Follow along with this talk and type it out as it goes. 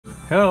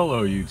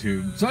Hello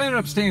YouTube. So I ended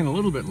up staying a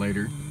little bit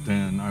later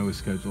than I was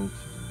scheduled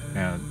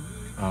at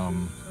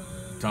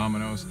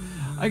Domino's.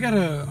 I got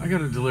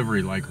a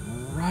delivery like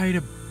right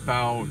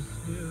about,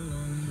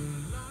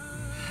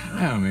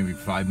 I don't know, maybe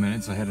 5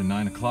 minutes ahead of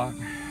 9 o'clock.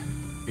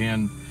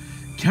 And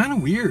kind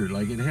of weird,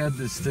 like it had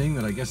this thing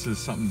that I guess has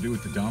something to do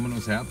with the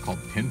Domino's app called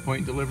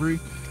pinpoint delivery,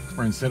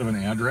 where instead of an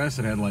address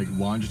it had like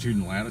longitude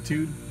and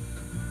latitude,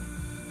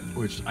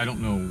 which I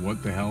don't know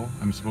what the hell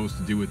I'm supposed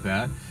to do with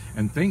that.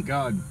 And thank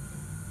God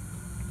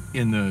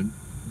in the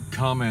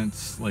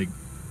comments, like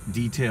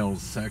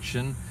details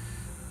section,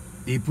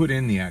 he put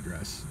in the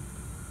address,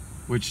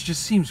 which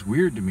just seems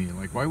weird to me.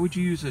 Like, why would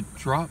you use a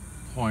drop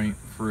point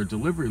for a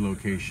delivery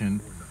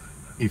location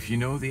if you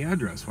know the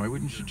address? Why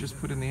wouldn't you just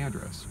put in the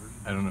address?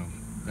 I don't know.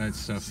 That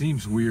stuff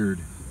seems weird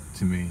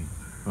to me,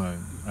 but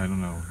I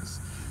don't know.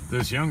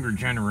 This younger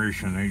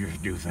generation, they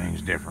just do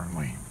things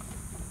differently.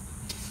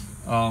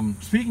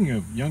 Speaking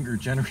of younger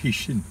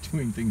generation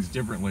doing things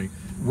differently,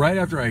 right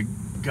after I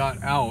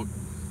got out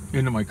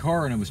into my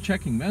car and I was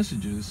checking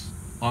messages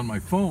on my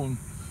phone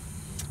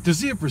to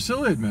see if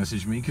Priscilla had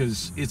messaged me,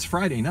 because it's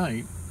Friday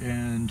night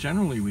and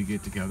generally we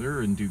get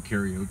together and do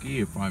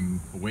karaoke if I'm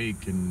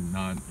awake and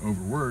not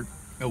overworked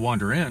at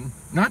Wander Inn.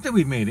 Not that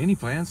we've made any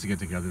plans to get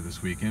together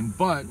this weekend,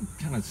 but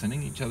kind of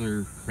sending each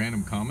other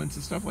random comments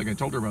and stuff. Like I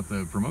told her about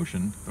the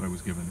promotion that I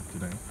was given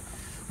today,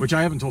 which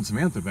I haven't told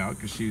Samantha about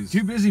because she's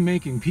too busy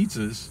making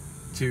pizzas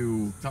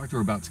to talk to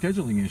her about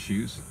scheduling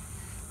issues,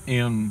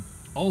 and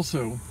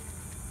also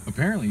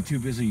apparently too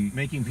busy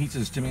making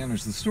pizzas to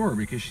manage the store,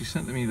 because she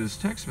sent me this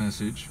text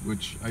message,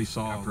 which I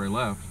saw after I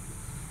left,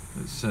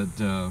 that said,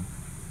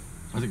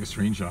 I took a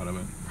screenshot of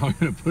it. Probably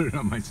going to put it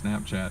on my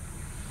Snapchat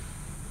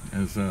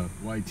as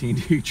why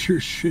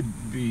teenagers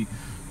should be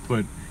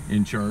put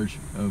in charge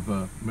of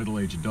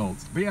middle-aged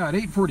adults. But yeah, at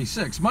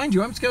 8:46, mind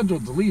you, I'm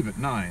scheduled to leave at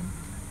 9.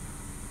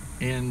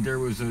 And there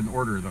was an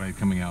order that I had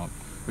coming out.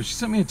 But she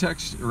sent me a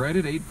text right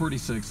at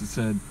 8:46 that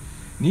said,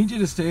 "Need you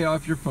to stay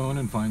off your phone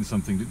and find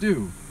something to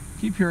do.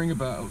 Keep hearing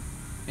about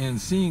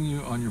and seeing you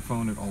on your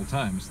phone at all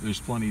times.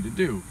 There's plenty to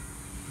do."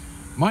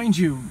 Mind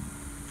you,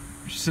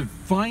 she said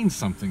find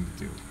something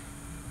to do.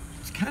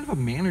 It's kind of a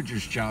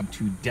manager's job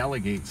to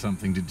delegate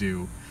something to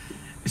do,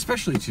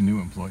 especially to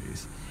new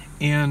employees.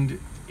 And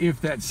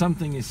if that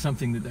something is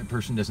something that that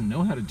person doesn't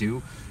know how to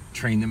do,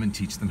 train them and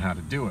teach them how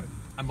to do it.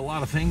 I'm a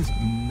lot of things,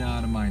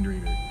 not a mind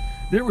reader.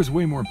 There was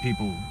way more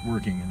people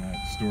working in that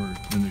store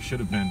than there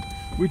should have been,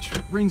 which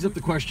brings up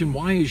the question,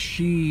 why is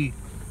she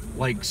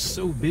like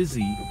so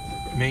busy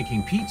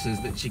making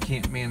pizzas that she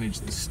can't manage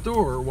the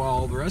store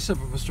while the rest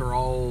of us are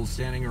all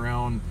standing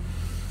around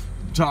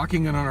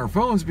talking and on our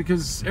phones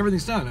because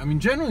everything's done? I mean,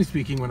 generally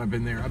speaking, when I've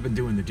been there, I've been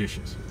doing the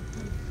dishes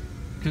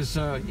because,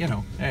 you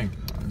know, hey,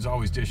 there's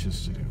always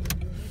dishes to do.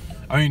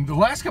 I mean, the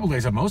last couple of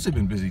days I've mostly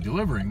been busy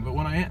delivering, but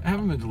when I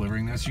haven't been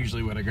delivering, that's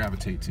usually what I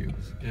gravitate to,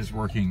 is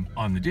working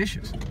on the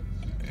dishes.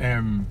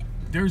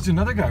 There's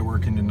another guy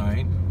working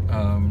tonight,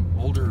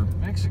 older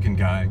Mexican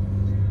guy.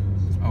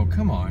 Oh,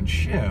 come on,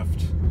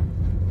 shift.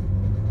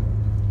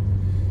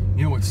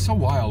 You know what's so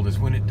wild is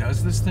when it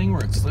does this thing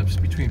where it slips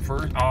between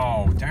first.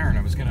 Oh, darn,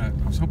 I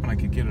was hoping I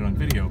could get it on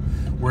video,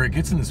 where it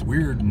gets in this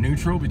weird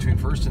neutral between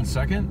first and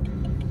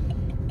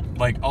second.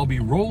 Like, I'll be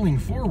rolling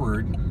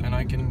forward and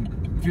I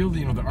can feel the,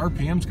 you know, the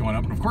RPMs going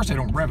up, and of course I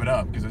don't rev it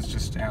up because it's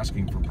just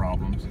asking for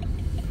problems.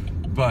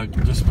 But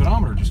the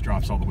speedometer just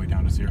drops all the way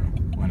down to 0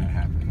 when it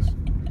happens.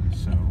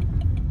 So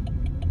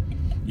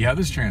yeah,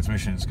 this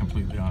transmission is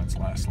completely on its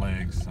last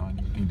legs, so I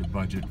need to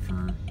budget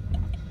for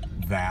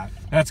that.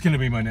 That's going to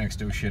be my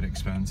next oh shit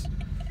expense.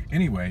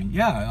 Anyway,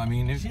 yeah, I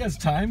mean, if he has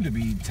time to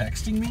be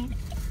texting me,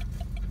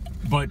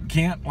 but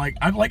can't, like,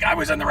 I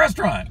was in the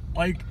restaurant.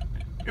 Like,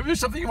 if there's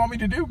something you want me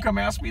to do, come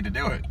ask me to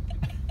do it.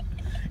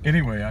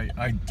 Anyway,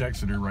 I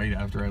texted her right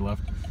after I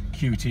left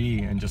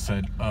QT and just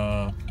said,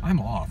 I'm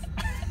off.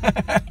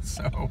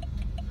 So,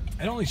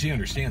 and only she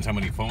understands how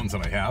many phones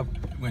that I have.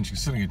 When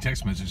she's sending a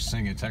text message, she's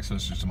sending a text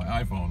message to my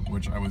iPhone,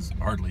 which I was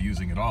hardly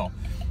using at all,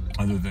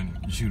 other than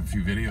shoot a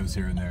few videos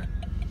here and there.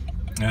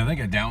 And I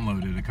think I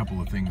downloaded a couple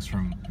of things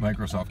from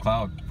Microsoft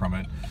Cloud from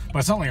it. But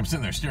it's not like I'm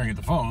sitting there staring at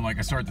the phone. Like,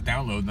 I start the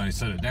download and I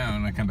set it down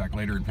and I come back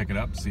later and pick it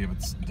up, see if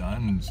it's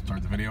done, and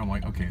start the video. I'm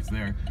like, okay, it's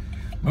there.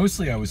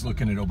 Mostly I was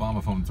looking at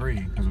Obama Phone 3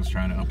 because I was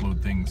trying to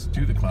upload things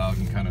to the cloud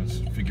and kind of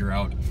figure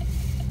out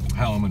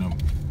how I'm going to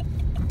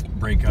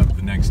break up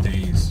the next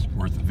day's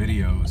worth of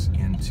videos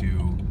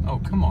into, oh,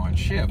 come on,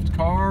 shift,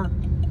 car.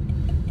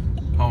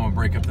 How I'm going to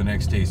break up the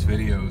next day's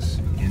videos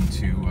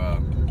into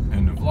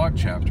end of vlog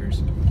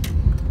chapters.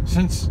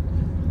 Since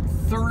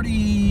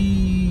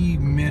 30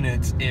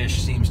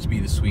 minutes-ish seems to be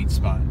the sweet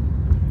spot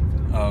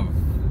of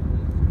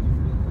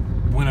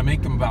when I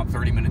make them about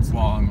 30 minutes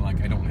long,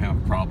 like I don't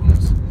have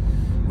problems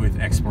with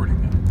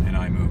exporting them in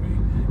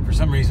iMovie. For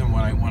some reason,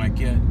 when I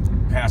get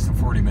past the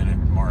 40-minute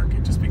mark,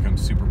 it just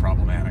becomes super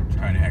problematic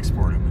trying to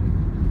export them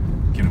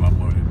and get them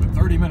uploaded. But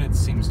 30 minutes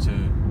seems to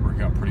work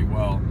out pretty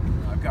well.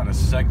 I've got a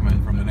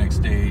segment from the next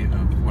day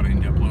of what I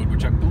need to upload,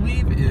 which I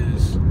believe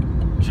is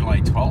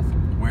July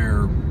 12th,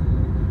 where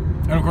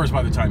And of course,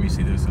 by the time you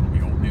see this, it'll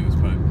be old news.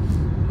 But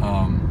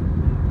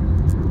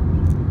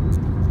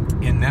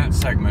in that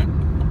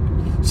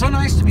segment, so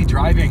nice to be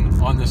driving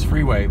on this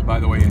freeway, by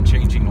the way, and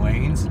changing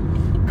lanes,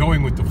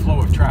 going with the flow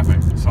of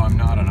traffic, so I'm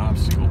not an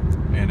obstacle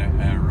and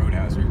a road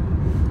hazard.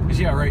 Because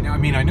yeah, right now, I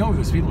mean, I know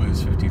the speed limit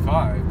is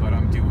 55, but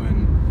I'm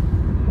doing,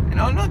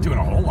 I'm not doing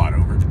a whole lot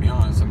over it, to be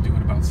honest. I'm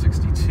doing about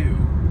 62,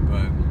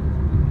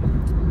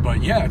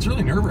 but yeah, it's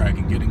really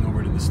nerve-wracking getting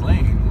over to this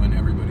lane when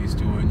everybody's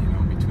doing,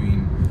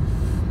 between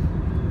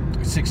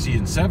 60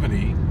 and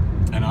 70,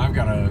 and I've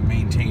got to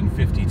maintain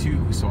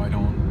 52 so I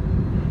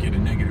don't get a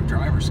negative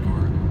driver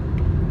score.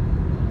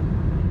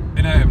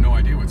 And I have no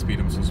idea what speed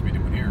I'm supposed to be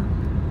doing here.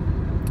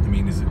 I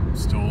mean, is it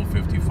still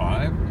 55?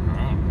 I don't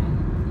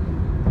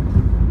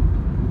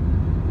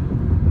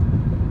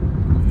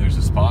know. There's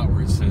a spot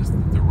where it says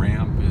that the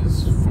ramp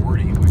is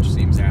 40, which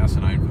seems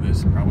asinine for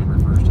this. It probably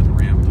refers to the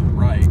ramp to the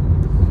right.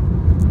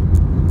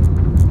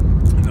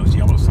 And those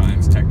yellow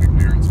signs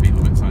technically aren't speed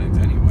limit signs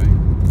anyway.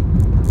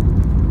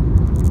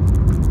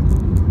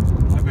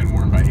 I've been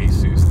warned by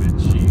Jesus that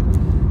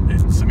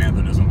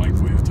Samantha doesn't like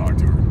the way I talk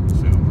to her.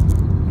 So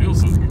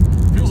feels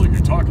like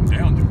you're talking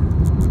down to her.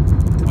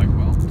 Like,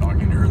 well,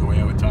 talking to her the way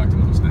I would talk to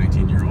most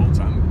 19-year-olds.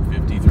 I'm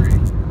 53.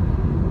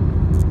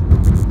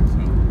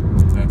 So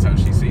that's how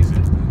she sees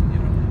it.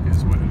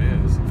 Is what it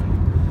is.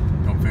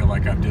 Don't feel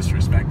like I've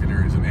disrespected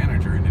her as a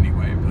manager in any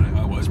way, but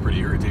I was pretty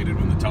irritated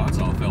when the tots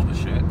all fell to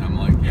shit. I'm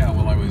like, yeah,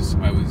 well, I was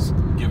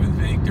given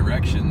vague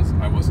directions.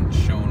 I wasn't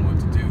shown what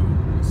to do.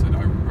 I said,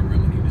 I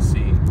really need to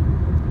see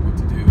what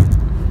to do.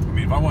 I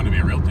mean, if I wanted to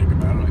be a real dick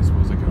about it, I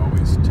suppose I could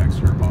always text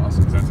her boss,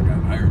 because that's the guy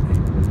that hired me,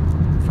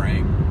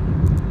 Frank.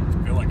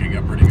 I feel like I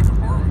got pretty good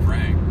rapport with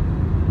Frank.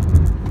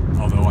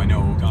 Although I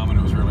know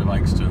Domino's really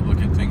likes to look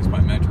at things by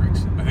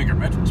metrics. I think our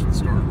metrics for the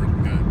store are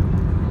really good.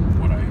 From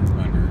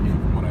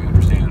what I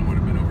understand and what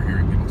I've been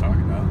overhearing people talk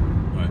about.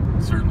 But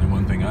certainly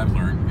one thing I've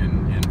learned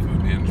in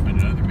food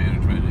management and other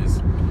management is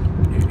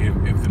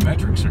if the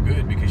metrics are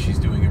good because she's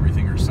doing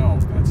everything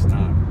herself, that's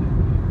not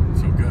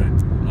so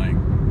good. Like,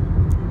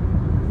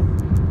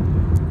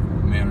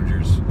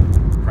 manager's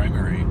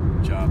primary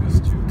job is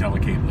to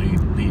delegate,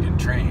 lead, and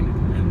train.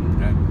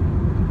 And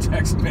that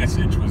text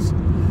message was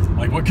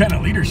like, what kind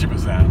of leadership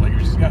is that? Like,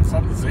 if she's got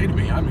something to say to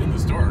me, I'm in the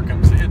store,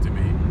 come say it to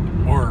me.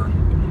 Or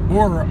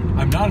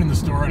I'm not in the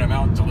store and I'm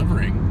out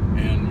delivering,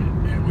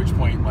 and at which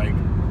point, like,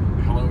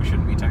 hello,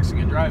 shouldn't be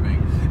texting and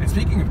driving. And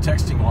speaking of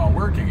texting while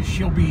working,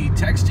 she'll be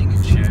texting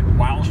and shit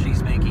while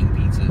she's making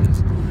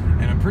pizzas.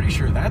 And I'm pretty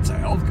sure that's a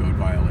health code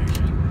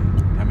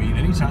violation. I mean,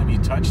 anytime you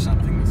touch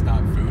something that's not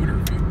food or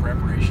food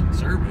preparation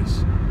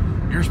service,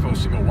 you're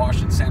supposed to go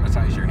wash and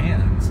sanitize your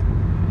hands,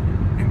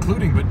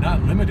 including but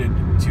not limited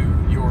to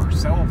your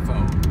cell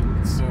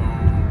phone. So,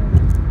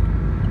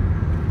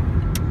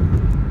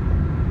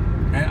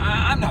 and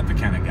I'm not the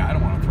kind of guy, I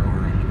don't want to throw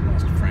her under the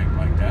bus to Frank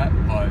like that,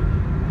 but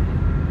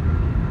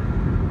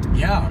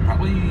yeah,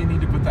 probably you need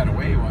to put that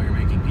away while you're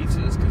making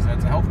pizzas, because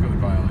that's a health code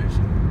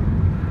violation.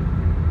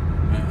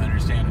 I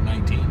understand at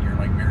 19 you're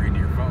like married to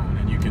your phone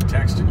and you can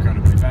text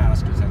incredibly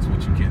fast because that's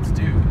what you kids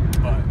do,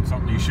 but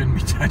something you shouldn't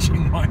be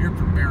touching while you're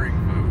preparing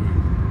food.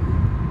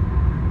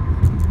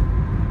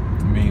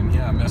 I mean,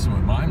 yeah, I'm messing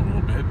with mine a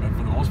little bit, but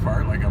for the most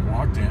part, like, I've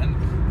walked in,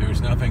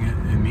 there's nothing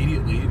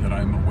immediately that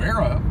I'm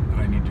aware of that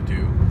I need to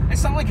do.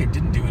 It's not like I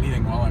didn't do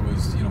anything while I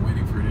was,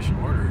 waiting for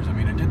additional orders. I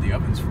mean, I did the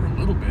ovens for a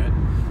little bit,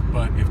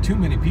 but if too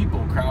many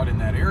people crowd in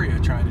that area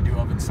trying to do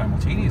ovens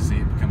simultaneously,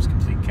 it becomes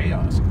complete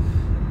chaos.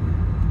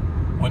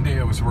 One day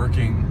I was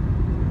working,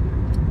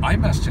 I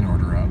messed an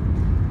order up,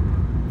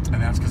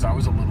 and that's because I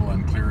was a little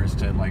unclear as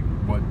to, like,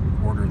 what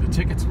order the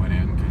tickets went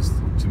in, because,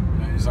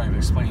 as I've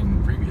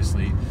explained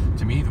previously,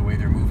 to me, the way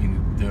they're moving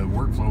the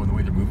workflow and the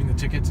way they're moving the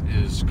tickets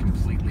is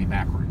completely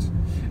backwards.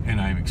 And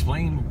I've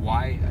explained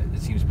why it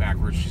seems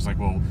backwards. She's like,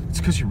 well, it's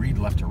because you read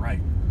left to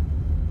right.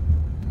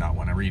 Not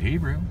when I read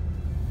Hebrew.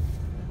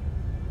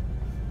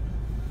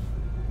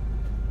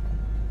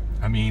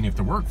 I mean, if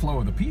the workflow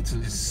of the pizza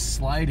is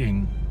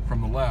sliding from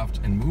the left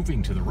and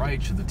moving to the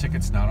right, should the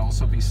tickets not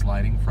also be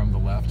sliding from the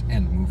left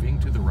and moving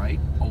to the right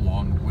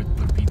along with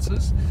the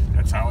pizzas?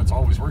 That's how it's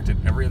always worked at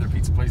every other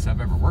pizza place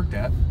I've ever worked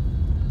at,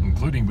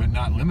 including but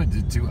not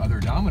limited to other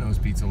Domino's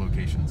pizza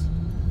locations.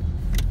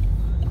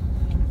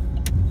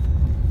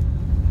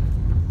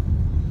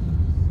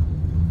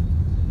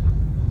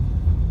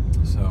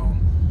 So,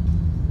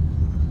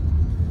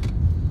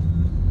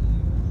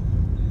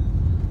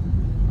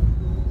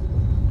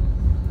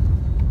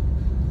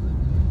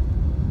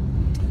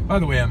 by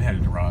the way, I'm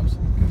headed to Rob's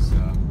because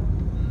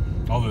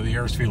although the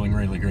air's feeling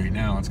really great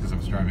now, it's because I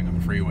was driving on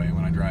the freeway.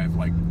 When I drive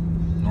like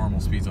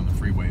normal speeds on the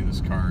freeway, this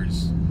car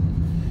is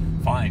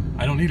fine.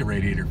 I don't need a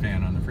radiator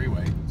fan on the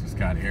freeway. It's just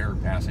got air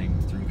passing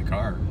through the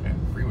car at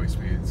freeway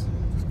speeds.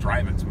 Just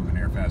driving's moving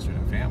air faster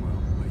than a fan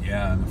will. But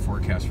yeah, the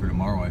forecast for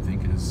tomorrow, I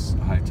think, is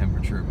a high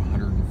temperature of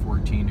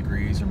 114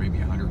 degrees or maybe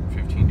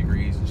 115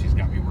 degrees, and she's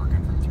got me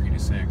working from 3 to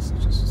 6.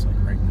 It's just like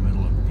right in the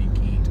middle of peak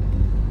heat.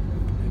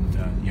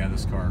 And yeah,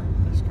 this car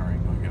ain't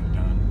gonna get it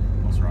done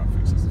unless Rob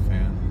fixes the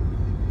fan.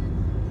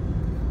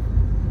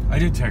 I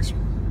did text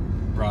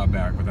Rob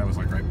back, but that was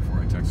like right before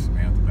I texted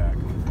Samantha back,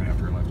 right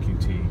after I left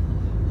QT.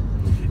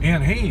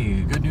 And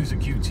hey, good news at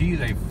QT,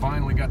 they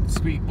finally got the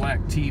sweet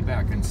black tea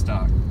back in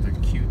stock. The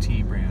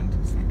QT brand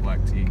sweet black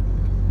tea.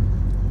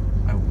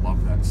 I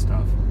love that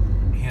stuff.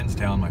 Hands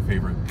down my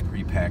favorite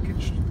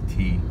prepackaged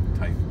tea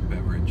type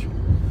beverage.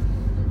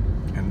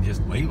 And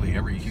just lately,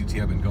 every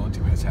QT I've been going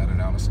to has had it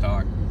out of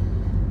stock.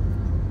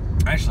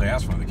 I actually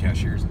asked one of the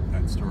cashiers at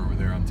that store over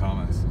there on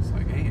Thomas. It's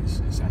like, hey,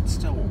 is that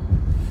still...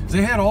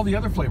 They had all the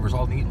other flavors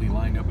all neatly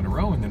lined up in a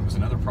row, and then there was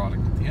another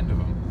product at the end of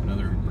them,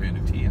 another brand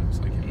of tea, and I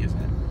was like, hey, is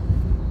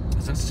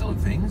that still a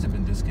thing? Has it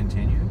been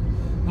discontinued?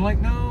 They're like,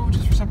 no,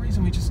 just for some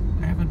reason we just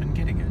haven't been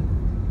getting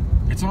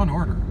it. It's on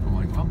order. I'm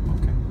like, well,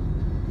 okay.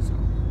 So,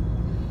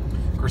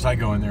 of course, I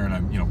go in there and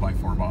I, buy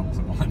 4 bottles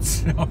at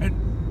once.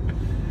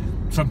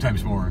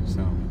 Sometimes more,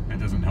 so it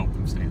doesn't help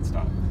them stay in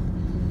stock.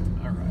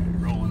 All right,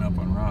 rolling up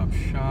on Rob's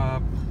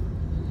shop.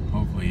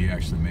 Hopefully he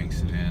actually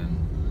makes it in.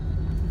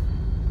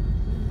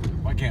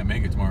 If I can't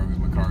make it tomorrow because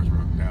my car's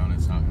broken down,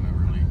 it's not gonna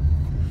really...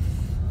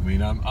 I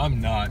mean,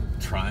 I'm not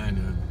trying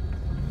to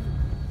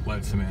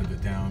let Samantha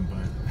down,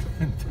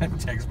 but that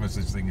text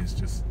message thing is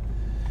just...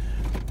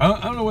 I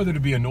don't know whether to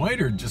be annoyed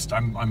or just,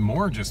 I'm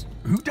more just,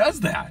 who does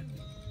that?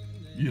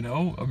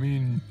 I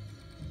mean...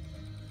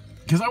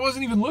 Because I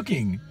wasn't even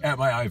looking at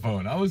my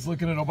iPhone. I was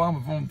looking at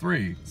Obama Phone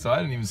 3. So I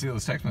didn't even see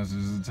those text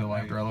messages until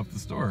after I left the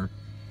store.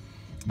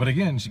 But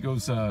again, she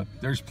goes,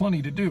 there's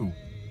plenty to do.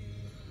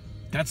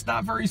 That's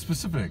not very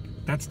specific.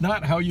 That's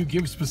not how you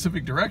give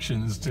specific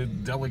directions to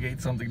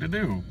delegate something to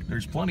do.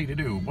 There's plenty to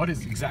do. What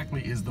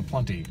exactly is the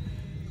plenty?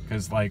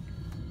 Because, like,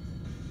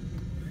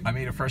 I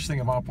made a fresh thing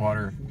of mop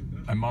water.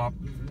 I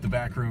mopped the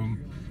back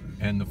room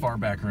and the far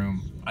back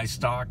room. I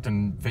stocked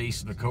and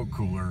faced the Coke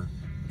cooler.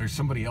 There's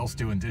somebody else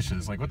doing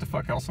dishes. Like, what the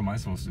fuck else am I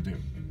supposed to do?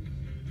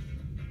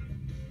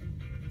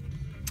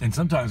 And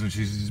sometimes when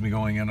she sees me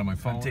going in on my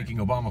phone, taking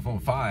Obama Phone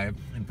 5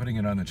 and putting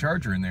it on the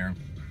charger in there,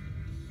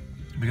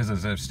 because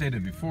as I've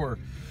stated before,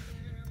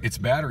 its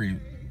battery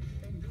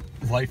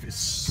life is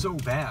so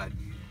bad.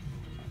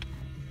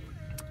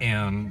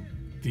 And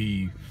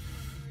the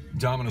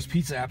Domino's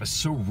Pizza app is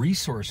so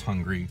resource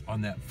hungry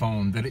on that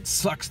phone that it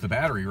sucks the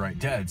battery right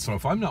dead. So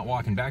if I'm not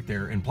walking back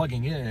there and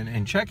plugging in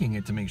and checking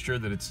it to make sure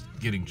that it's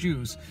getting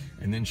juice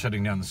and then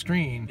shutting down the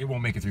screen, it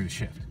won't make it through the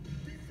shift.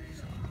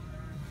 So,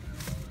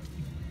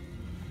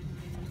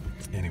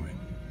 anyway,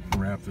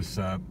 wrap this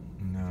up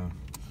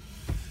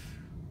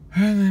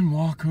and then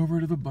walk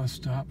over to the bus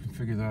stop and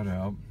figure that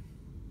out.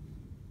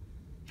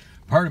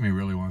 Part of me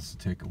really wants to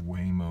take a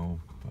Waymo,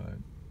 but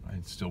I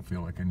still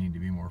feel like I need to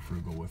be more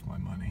frugal with my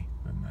money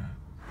than that.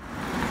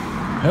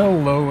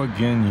 Hello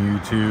again,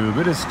 YouTube.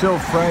 It is still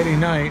Friday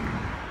night,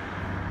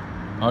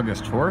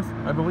 August 4th,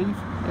 I believe.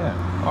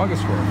 Yeah,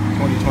 August 4th,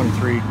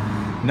 2023,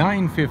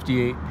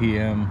 9:58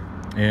 p.m.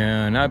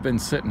 And I've been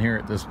sitting here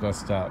at this bus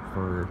stop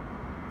for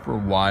a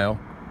while,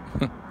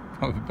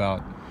 probably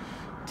about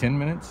 10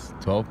 minutes,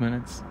 12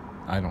 minutes.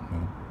 I don't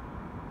know.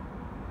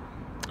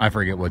 I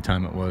forget what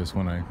time it was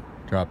when I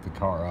dropped the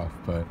car off,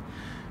 but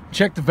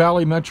check the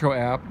Valley Metro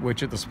app,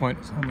 which at this point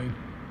is only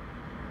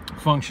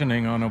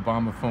functioning on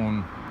Obama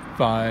Phone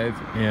 5,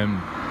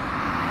 and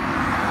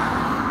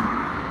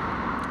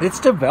it's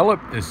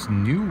developed this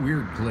new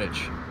weird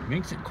glitch. It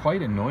makes it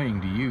quite annoying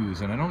to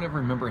use, and I don't ever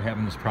remember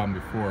having this problem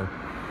before.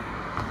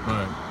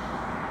 But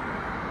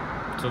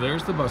so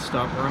there's the bus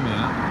stop where I'm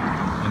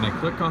at, and I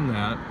click on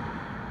that.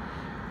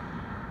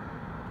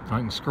 I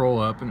can scroll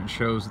up, and it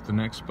shows that the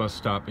next bus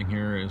stopping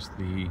here is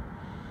the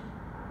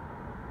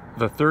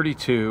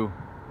 32.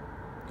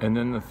 And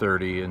then the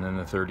 30, and then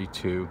the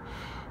 32.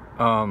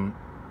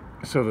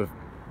 So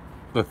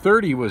the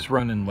 30 was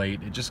running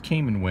late. It just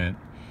came and went.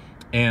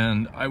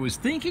 And I was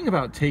thinking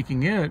about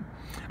taking it.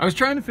 I was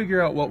trying to figure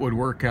out what would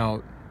work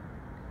out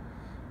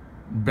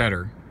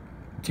better.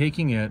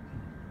 Taking it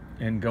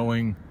and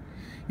going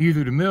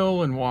either to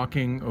Mill and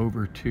walking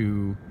over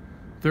to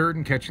 3rd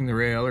and catching the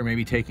rail, or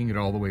maybe taking it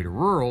all the way to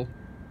Rural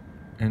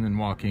and then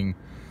walking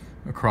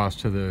across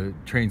to the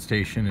train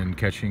station and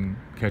catching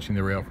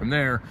the rail from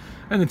there,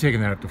 and then taking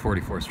that up to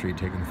 44th Street,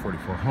 taking the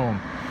 44 home.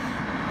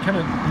 Kind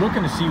of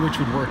looking to see which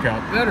would work out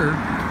better,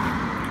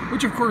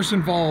 which of course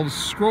involves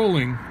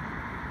scrolling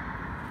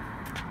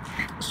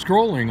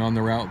on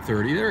the Route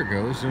 30. There it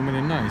goes, zooming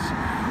in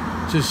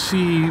nice, to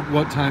see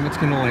what time it's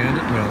going to land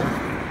at Mill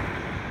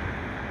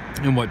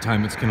and what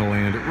time it's going to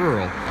land at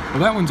Rural. Well,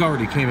 that one's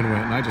already came and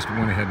went, and I just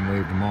went ahead and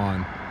waved them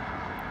on.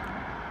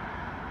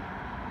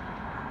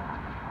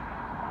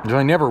 Because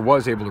I never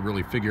was able to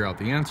really figure out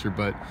the answer.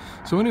 But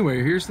so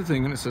anyway, here's the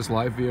thing, and it says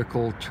live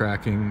vehicle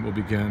tracking will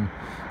begin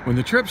when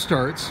the trip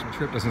starts. The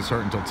trip doesn't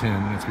start until 10,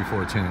 and it's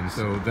before 10,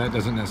 so that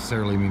doesn't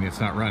necessarily mean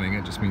it's not running.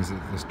 It just means that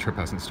this trip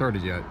hasn't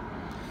started yet.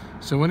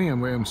 So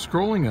anyway, I'm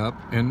scrolling up,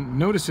 and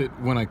notice it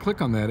when I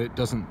click on that, it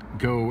doesn't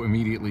go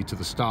immediately to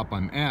the stop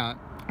I'm at.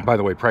 By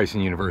the way,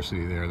 Pricing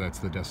University there, that's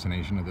the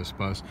destination of this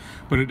bus,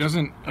 but it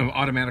doesn't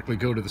automatically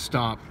go to the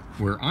stop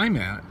where I'm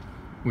at,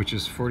 which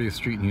is 40th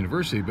Street and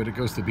University, but it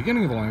goes to the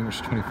beginning of the line, which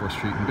is 24th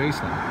Street and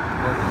Baseline.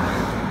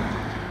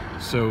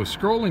 So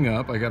scrolling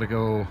up, I got to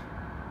go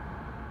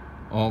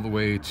all the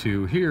way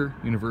to here,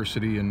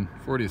 University and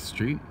 40th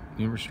Street,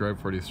 University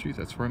Drive, 40th Street.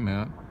 That's where I'm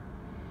at.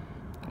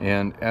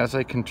 And as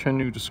I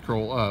continue to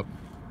scroll up,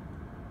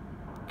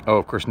 oh,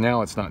 of course,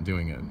 now it's not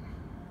doing it.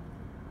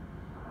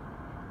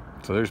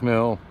 So there's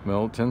Mill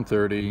at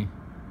 10:30, and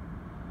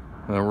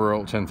then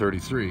Rural at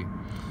 10:33.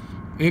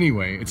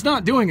 Anyway, it's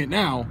not doing it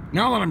now.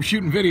 Now that I'm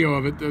shooting video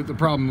of it, the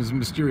problem has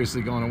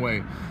mysteriously gone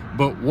away.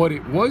 But what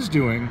it was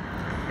doing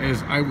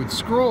is I would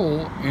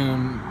scroll,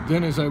 and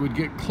then as I would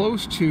get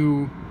close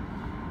to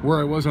where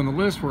I was on the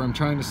list, where I'm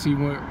trying to see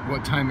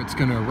what time it's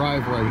going to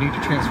arrive, where I would need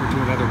to transfer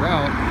to another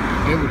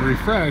route, it would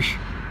refresh,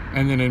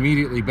 and then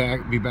immediately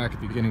be back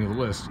at the beginning of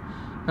the list.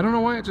 I don't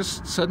know why it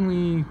just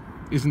suddenly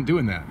isn't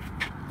doing that.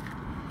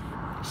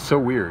 So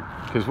weird,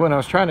 because when I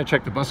was trying to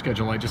check the bus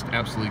schedule, I just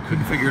absolutely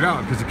couldn't figure it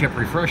out because it kept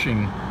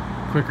refreshing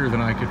quicker than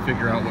I could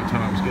figure out what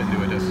time I was getting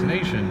to a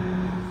destination.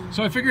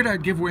 So I figured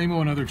I'd give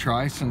Waymo another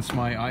try, since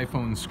my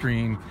iPhone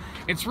screen,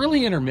 it's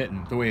really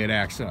intermittent the way it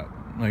acts up.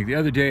 Like the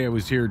other day I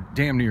was here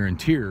damn near in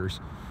tears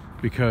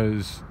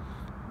because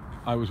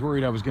I was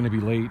worried I was going to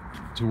be late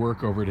to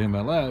work over at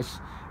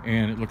MLS,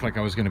 and it looked like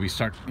I was going to be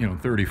stuck,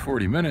 30,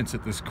 40 minutes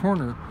at this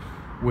corner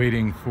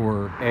waiting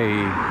for a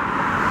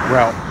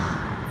Route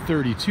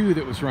 32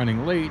 that was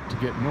running late to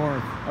get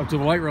north up to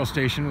the light rail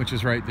station, which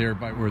is right there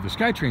by where the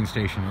SkyTrain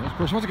station is. Of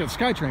course, once I got the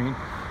SkyTrain,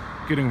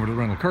 getting over to the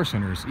rental car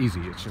center is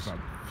easy. It's just about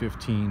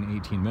 15,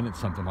 18 minutes,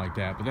 something like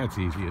that, but that's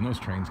easy, and those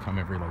trains come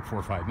every like 4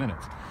 or 5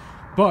 minutes.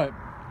 But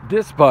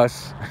this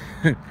bus,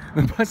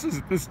 the buses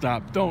at this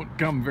stop don't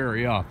come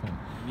very often.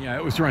 Yeah,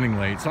 it was running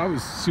late, so I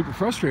was super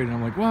frustrated.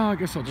 I'm like, well, I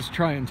guess I'll just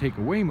try and take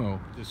a Waymo.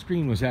 The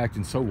screen was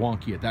acting so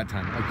wonky at that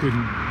time. I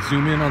couldn't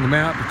zoom in on the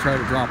map to try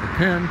to drop a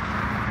pin.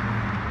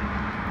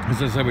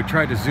 As I would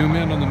try to zoom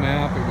in on the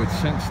map, it would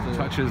sense the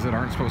touches that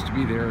aren't supposed to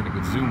be there, and it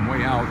would zoom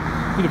way out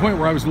to the point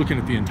where I was looking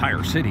at the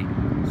entire city.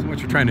 So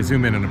much for trying to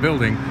zoom in on a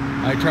building,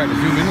 I tried to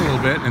zoom in a little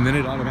bit, and then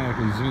it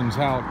automatically zooms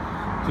out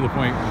to the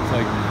point where it's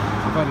like,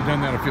 if I'd have done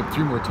that a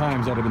few more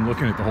times, I'd have been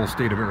looking at the whole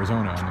state of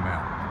Arizona on the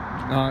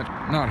map.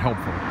 Not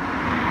helpful.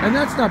 And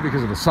that's not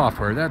because of the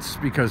software, that's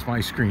because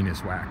my screen is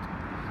whacked.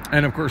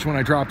 And of course, when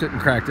I dropped it and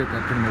cracked it,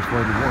 that pretty much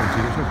voided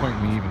warranty. There's no point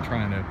in me even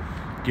trying to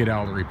get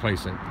out or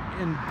replace it.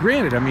 And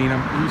granted, I mean,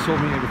 he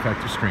sold me a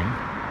defective screen,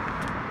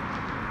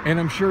 and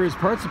I'm sure his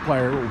parts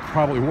supplier will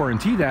probably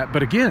warranty that,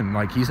 but again,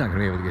 like, he's not going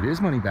to be able to get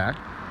his money back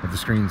if the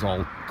screen's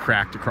all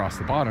cracked across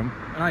the bottom,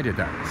 and I did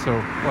that, so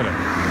whatever.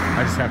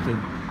 I just have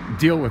to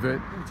deal with it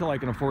until I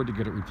can afford to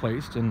get it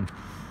replaced, and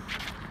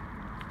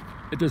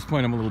at this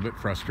point, I'm a little bit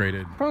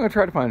frustrated. Probably going to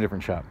try to find a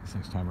different shop this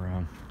next time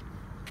around.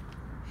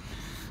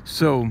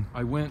 So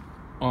I went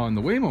on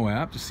the Waymo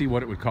app to see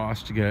what it would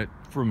cost to get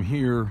from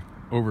here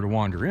over to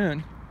Wander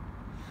Inn.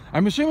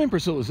 I'm assuming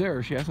Priscilla's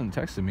there. She hasn't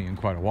texted me in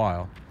quite a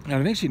while. And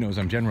I think she knows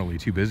I'm generally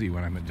too busy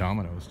when I'm at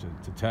Domino's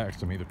to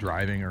text. I'm either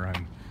driving or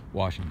I'm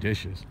washing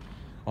dishes.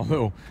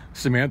 Although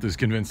Samantha's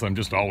convinced I'm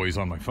just always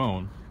on my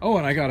phone. Oh,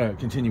 and I got a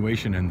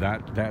continuation in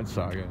that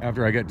saga.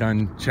 After I got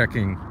done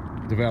checking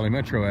the Valley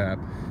Metro app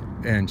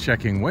and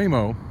checking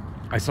Waymo,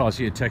 I saw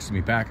she had texted me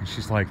back, and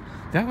she's like,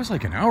 that was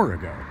like an hour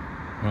ago.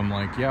 And I'm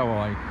like, yeah, well,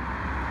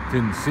 I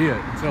didn't see it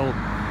until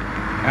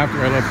after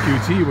I left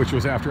QT, which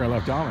was after I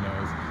left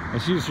Domino's.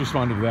 And she just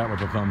responded to that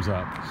with a thumbs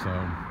up. So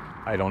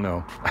I don't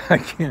know. I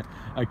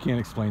can't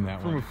explain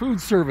that one. From a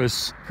food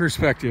service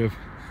perspective,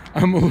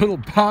 I'm a little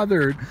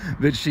bothered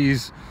that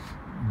she's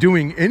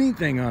doing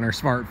anything on her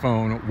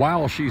smartphone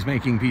while she's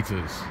making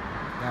pizzas.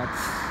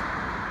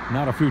 That's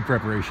not a food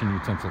preparation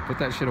utensil. Put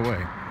that shit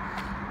away.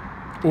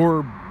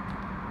 Or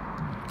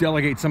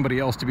delegate somebody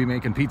else to be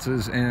making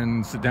pizzas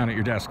and sit down at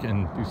your desk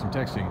and do some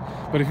texting.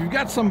 But if you've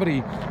got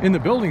somebody in the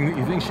building that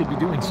you think should be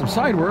doing some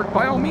side work,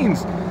 by all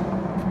means,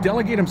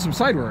 delegate them some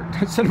side work.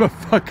 Instead of a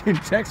fucking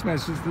text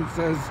message that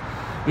says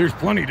there's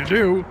plenty to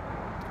do.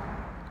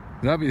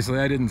 Obviously,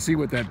 I didn't see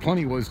what that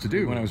plenty was to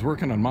do. When I was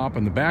working on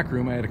mopping the back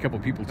room, I had a couple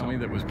people tell me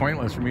that it was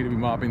pointless for me to be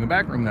mopping the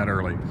back room that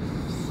early.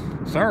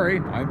 Sorry,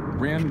 I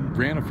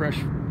ran a fresh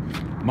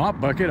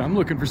mop bucket. I'm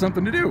looking for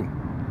something to do.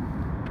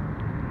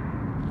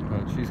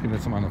 But she's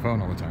convinced I'm on the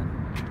phone all the time.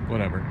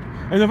 Whatever.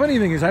 And the funny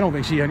thing is, I don't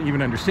think she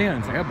even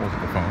understands I have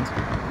multiple phones.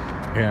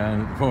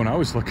 And the phone I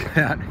was looking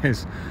at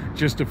is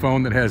just a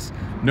phone that has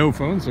no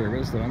phone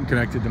service, that I'm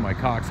connected to my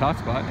Cox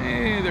hotspot.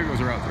 Hey, there goes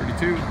Route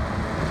 32.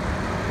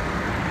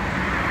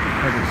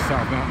 Headed to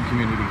South Mountain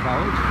Community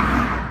College.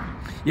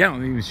 Yeah, I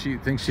mean, she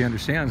thinks she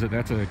understands that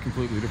that's a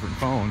completely different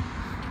phone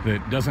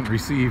that doesn't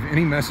receive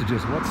any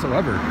messages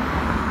whatsoever.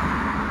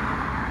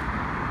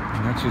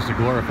 And that's just a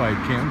glorified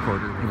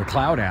camcorder with a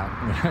cloud app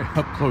that I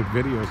upload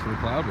videos to the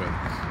cloud with.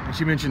 And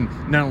she mentioned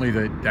not only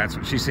that that's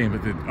what she's saying,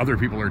 but that other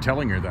people are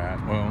telling her that.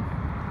 Well,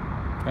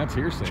 that's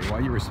hearsay. Why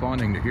are you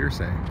responding to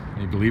hearsay?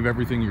 You believe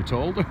everything you're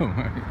told?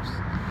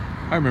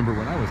 I remember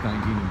when I was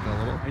 19 and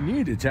fell ill. I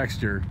needed to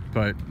text her,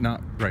 but not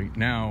right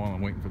now while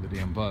I'm waiting for the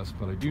damn bus.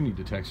 But I do need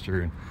to text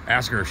her and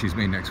ask her if she's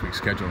made next week's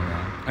schedule or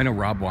not. I know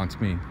Rob wants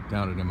me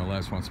down at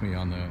MLS, wants me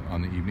on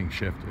the evening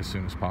shift as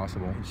soon as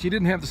possible. She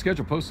didn't have the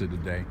schedule posted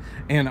today,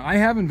 and I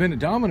haven't been at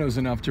Domino's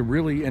enough to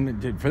really,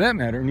 and for that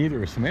matter,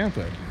 neither is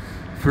Samantha,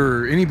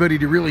 for anybody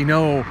to really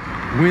know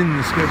when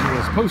the schedule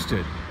is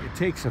posted. It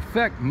takes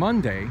effect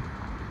Monday,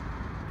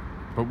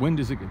 but when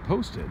does it get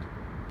posted?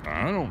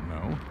 I don't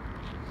know.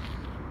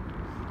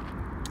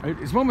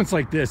 It's moments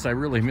like this I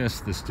really miss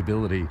the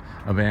stability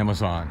of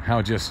Amazon,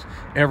 how just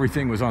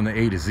everything was on the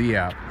A to Z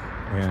app,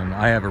 and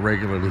I have a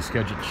regularly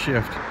scheduled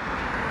shift,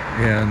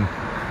 and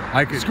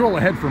I could scroll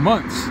ahead for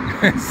months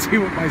and see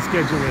what my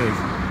schedule is,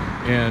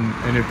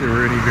 and if there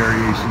were any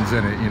variations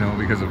in it, you know,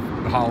 because of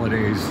the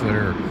holidays that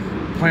are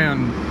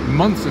planned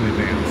months in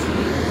advance.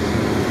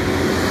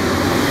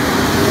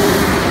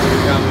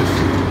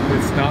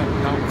 It's not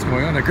what's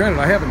going on. Now, granted,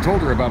 I haven't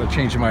told her about a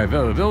change in my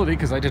availability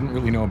because I didn't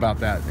really know about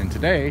that in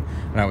today,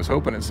 and I was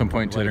hoping at some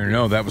point to let her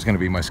know that was going to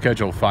be my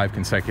schedule 5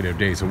 consecutive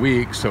days a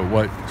week. So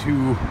what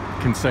 2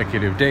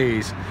 consecutive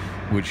days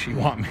would she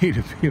want me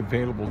to be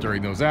available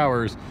during those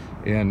hours?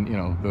 And, you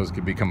know, those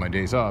could become my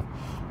days off.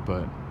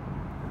 But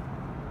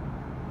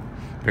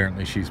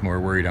apparently she's more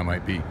worried I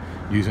might be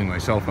using my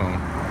cell phone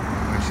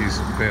when she's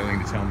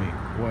failing to tell me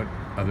what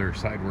other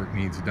side work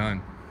needs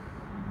done.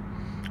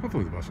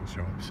 Hopefully the bus will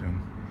show up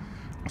soon.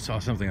 I saw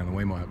something on the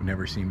Waymo I've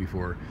never seen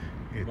before.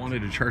 It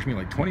wanted to charge me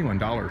like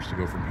 $21 to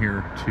go from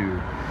here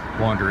to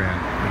Wander Inn,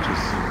 which is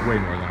way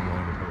more than I'm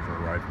willing to pay for a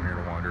ride from here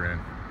to Wander Inn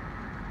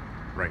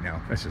right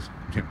now. That's just,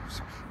 you know,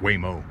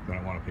 Waymo that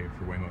I want to pay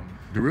for Waymo.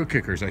 The real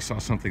kicker is I saw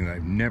something that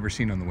I've never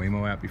seen on the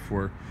Waymo app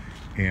before,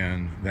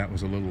 and that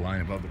was a little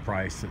line above the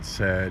price that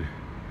said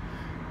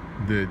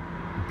the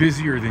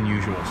busier than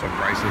usual, so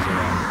prices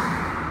are on.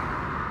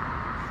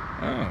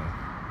 Oh.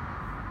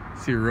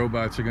 See,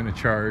 robots are going to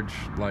charge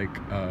like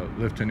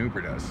Lyft and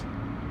Uber does.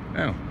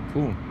 Oh,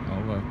 cool.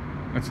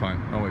 That's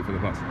fine. I'll wait for the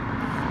bus.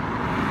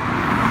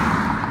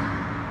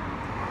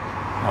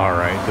 All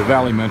right, the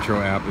Valley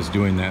Metro app is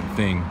doing that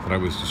thing that I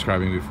was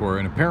describing before,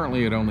 and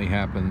apparently it only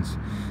happens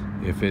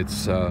if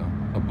it's a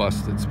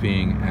bus that's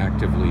being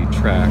actively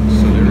tracked.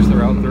 So there's the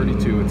Route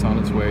 32. It's on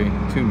its way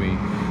to me,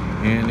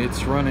 and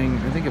it's running,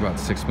 I think, about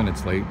 6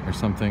 minutes late or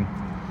something.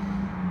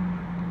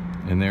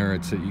 And there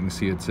it's at, you can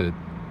see it's at,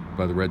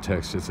 by the red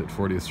text, it's at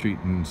 40th Street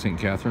in St.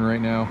 Catherine right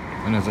now.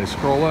 And as I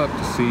scroll up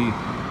to see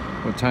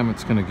what time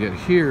it's going to get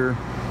here,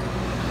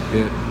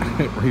 it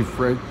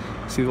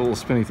see the little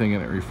spinny thing,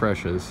 and it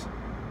refreshes,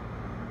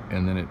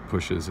 and then it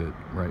pushes it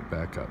right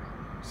back up.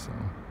 So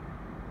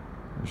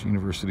there's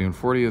University and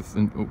 40th,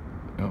 and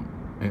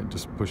it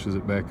just pushes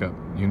it back up.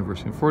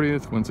 University and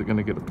 40th. When's it going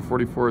to get up to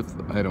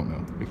 44th? I don't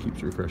know. It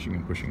keeps refreshing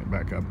and pushing it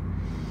back up.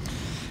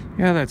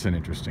 Yeah, that's an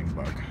interesting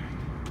bug.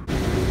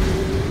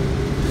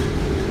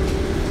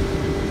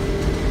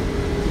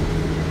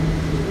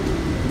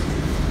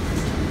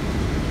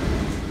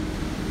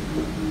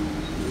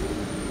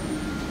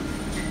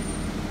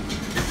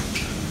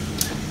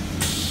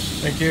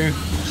 Thank you.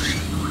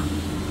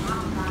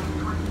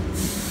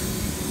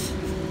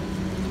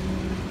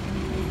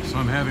 So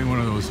I'm having one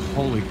of those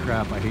holy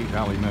crap, I hate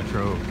Valley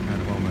Metro kind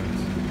of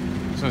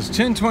moments. So it's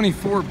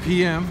 10:24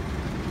 p.m.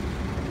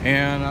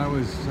 and I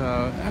was,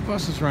 that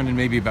bus is running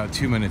maybe about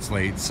 2 minutes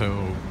late.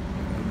 So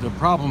the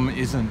problem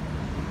isn't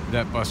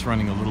that bus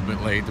running a little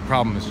bit late. The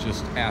problem is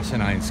just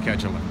asinine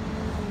scheduling.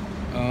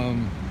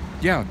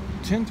 Yeah,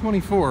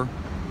 10:24,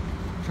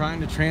 trying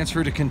to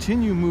transfer to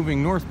continue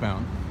moving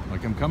northbound.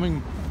 Like I'm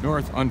coming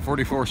north on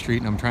 44th Street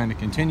and I'm trying to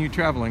continue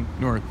traveling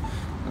north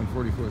on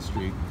 44th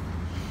Street.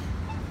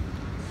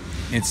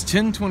 It's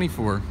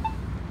 10:24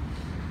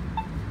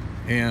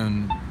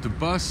 and the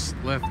bus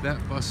left that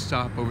bus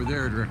stop over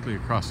there directly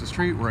across the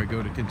street where I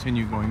go to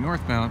continue going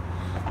northbound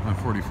on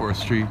 44th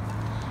Street.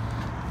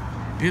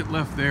 It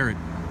left there at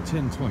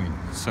 10:20,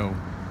 so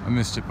I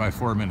missed it by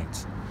 4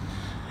 minutes.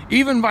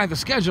 Even by the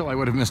schedule, I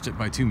would have missed it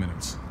by 2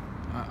 minutes.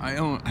 I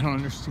don't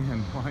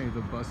understand why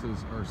the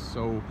buses are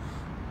so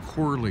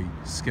poorly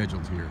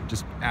scheduled here. It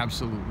just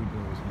absolutely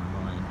blows my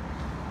mind.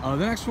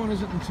 The next one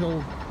isn't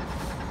until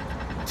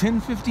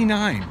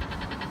 10:59.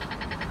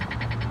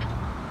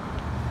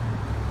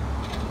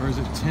 Or is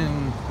it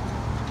 10?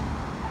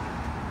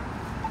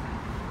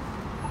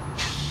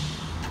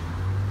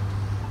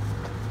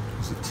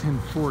 Is it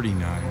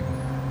 10:49?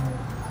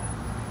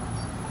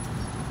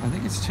 I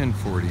think it's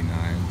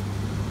 10:49.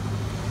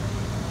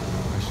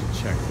 I should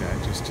check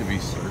that just to be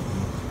certain.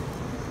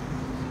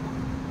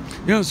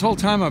 You know, this whole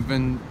time I've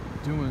been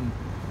doing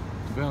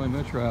the Valley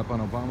Metro app on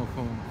Obama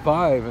phone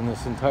 5, and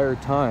this entire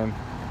time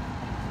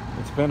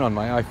it's been on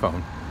my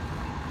iPhone.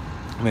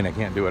 I mean, I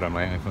can't do it on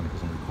my iPhone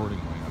because I'm recording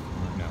on my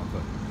iPhone right now,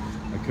 but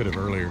I could have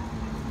earlier.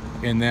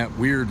 And that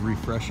weird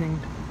refreshing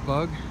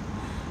bug,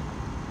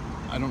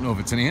 I don't know if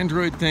it's an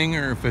Android thing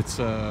or if it's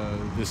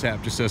this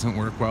app just doesn't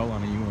work well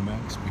on a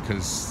UMX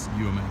because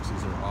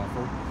UMXs are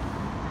awful.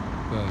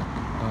 But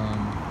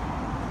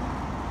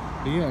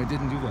yeah, I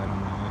didn't do that on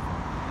my iPhone.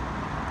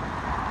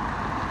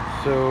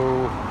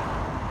 So,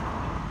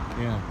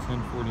 yeah,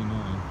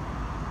 10:49.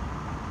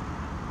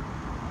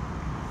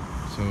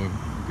 So a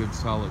good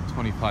solid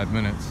 25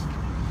 minutes.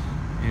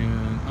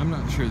 And I'm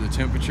not sure the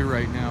temperature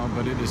right now,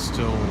 but it is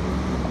still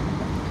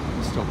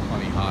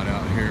plenty hot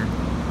out here.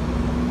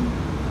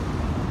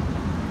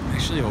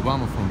 Actually,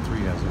 Obama phone 3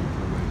 has it.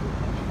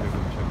 Should be able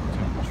to check the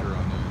temperature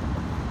on that.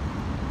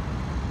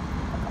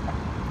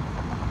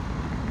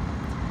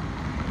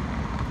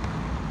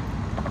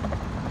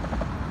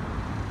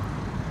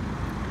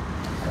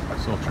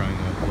 Still trying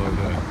to upload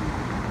a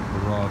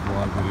raw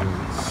vlog video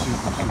that's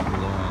super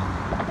long.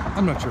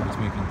 I'm not sure if it's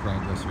making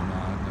progress or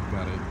not. I've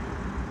got it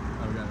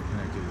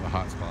connected to the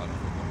hotspot on the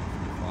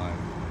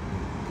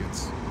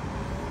 135.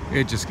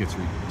 It just gets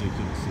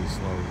ridiculously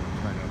slow when I'm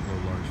trying to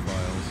upload large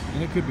files.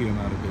 And it could be I'm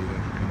out of data,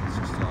 and it's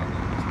just on.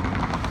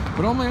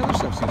 But all my other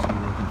stuff seems to be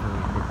working fairly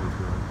quickly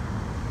through it.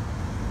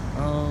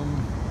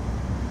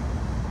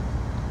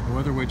 The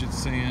weather widget's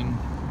saying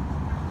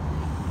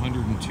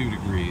 102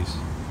 degrees.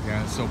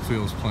 Yeah, it still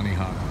feels plenty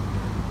hot out there.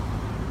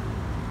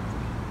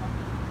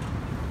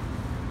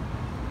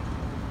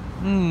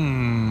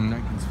 I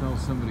can smell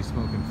somebody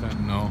smoking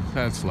fentanyl.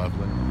 That's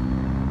lovely.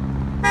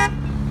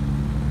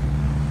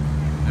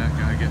 That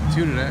guy getting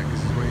tooted at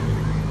because he's waiting for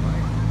the green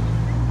light.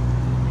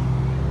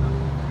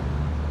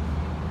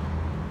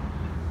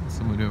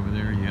 Somebody over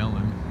there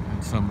yelling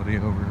at somebody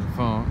over the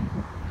phone.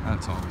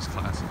 That's always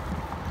classic.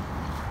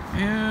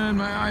 And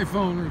my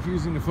iPhone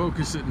refusing to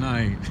focus at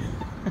night.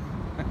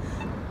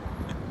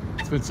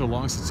 It's been so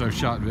long since I've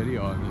shot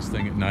video on this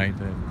thing at night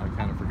that I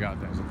kind of forgot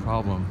that was a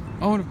problem.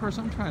 Oh, and of course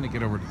I'm trying to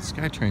get over to the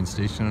SkyTrain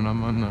station and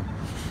I'm on the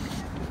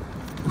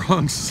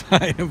wrong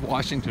side of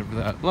Washington for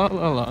that. La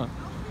la la.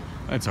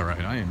 That's all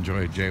right. I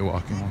enjoy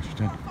jaywalking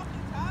Washington.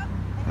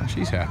 Oh,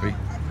 she's happy.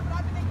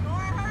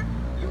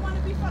 You want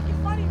to be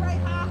fucking funny, right?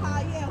 Ha ha,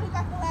 yeah. Who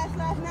got the last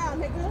laugh now,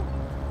 nigga?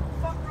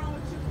 Fuck wrong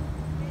with you?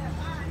 Yeah,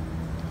 bye.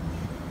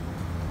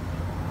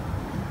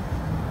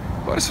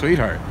 What a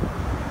sweetheart.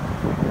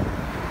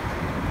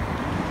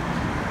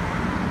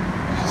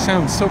 She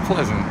sounds so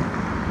pleasant.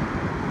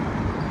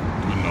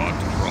 Not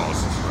to cross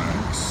the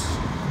tracks.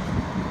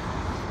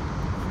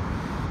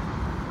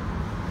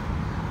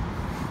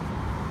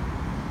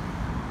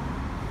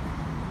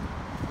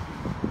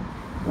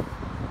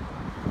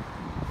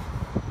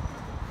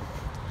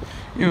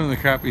 You know, the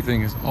crappy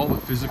thing is all the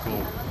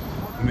physical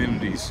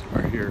amenities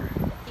are here.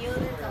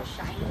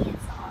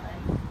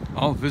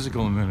 All the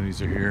physical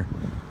amenities are here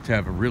to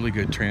have a really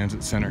good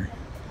transit center.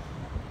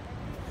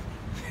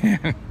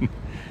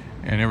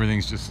 And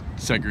everything's just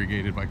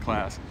segregated by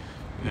class.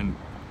 And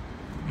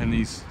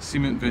these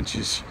cement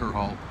benches are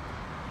all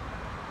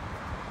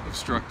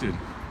obstructed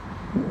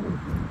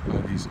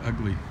by these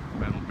ugly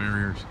metal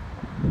barriers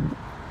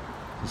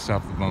to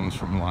stop the bums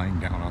from lying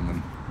down on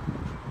them.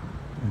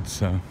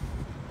 It's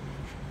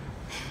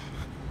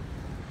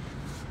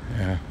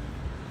yeah,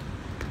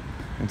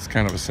 it's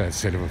kind of a sad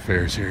state of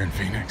affairs here in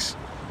Phoenix.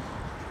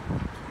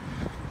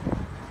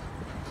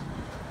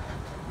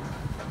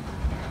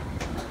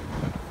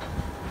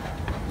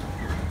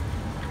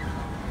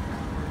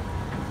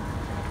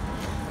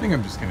 I think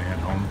I'm just gonna head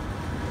home.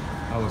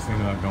 I was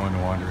thinking about going to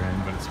Wander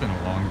Inn, but it's been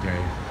a long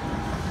day.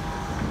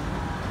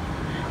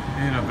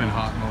 And I've been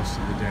hot most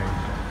of the day.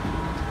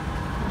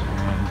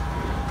 And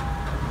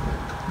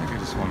I think I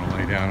just want to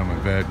lay down on my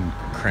bed and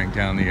crank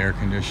down the air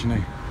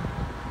conditioning.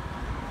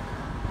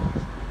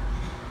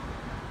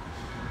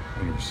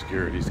 And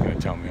security's gonna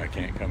tell me I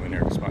can't come in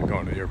here because I'm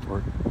going to the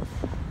airport.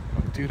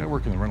 Like, dude, I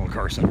work in the rental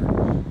car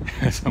center.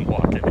 As I'm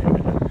walking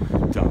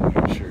in, down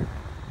my shirt.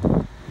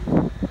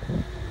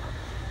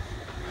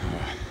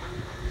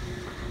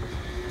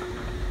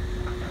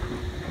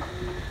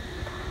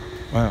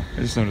 Wow, I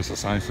just noticed a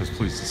sign that says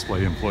please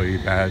display employee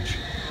badge.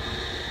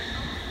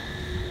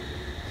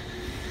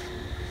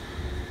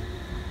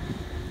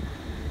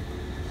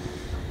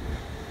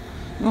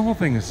 And the whole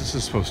thing is this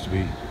is supposed to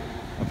be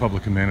a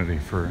public amenity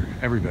for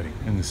everybody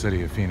in the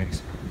city of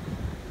Phoenix,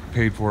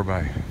 paid for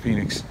by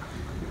Phoenix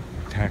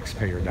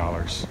taxpayer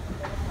dollars.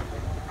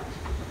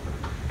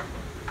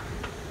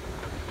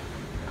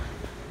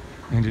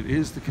 And it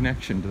is the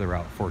connection to the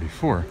Route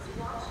 44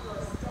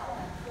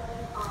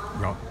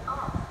 route.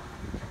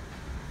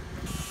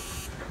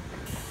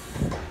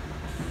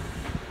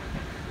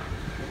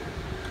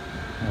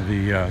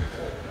 The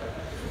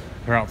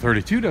Route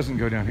 32 doesn't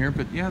go down here,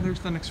 but yeah, there's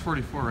the next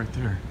 44 right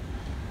there.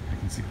 I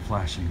can see it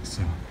flashing,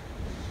 so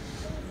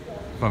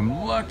if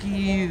I'm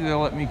lucky, they'll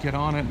let me get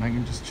on it and I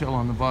can just chill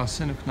on the bus,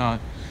 and if not,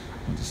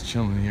 I'll just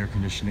chill in the air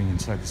conditioning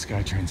inside the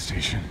SkyTrain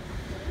station.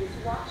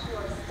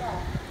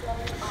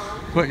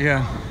 But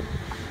yeah,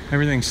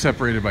 everything's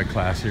separated by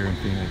class here in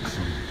Phoenix,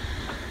 and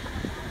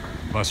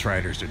bus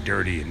riders are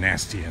dirty and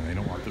nasty, and they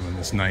don't want them in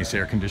this nice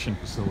air-conditioned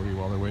facility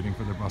while they're waiting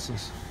for their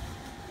buses.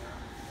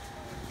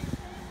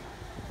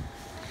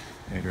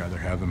 They'd rather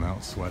have them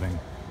out sweating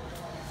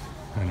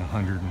in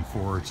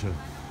 104 to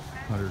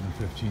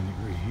 115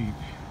 degree heat.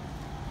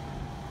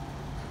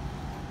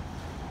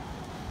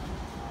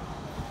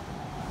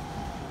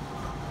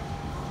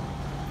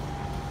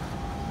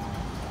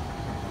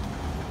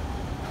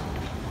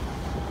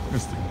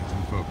 This thing is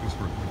in focus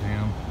worth a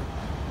damn.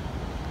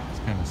 It's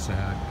kind of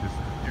sad because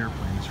the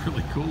airplane is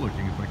really cool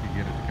looking if I could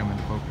get it to come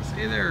into focus.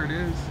 Hey, there it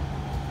is.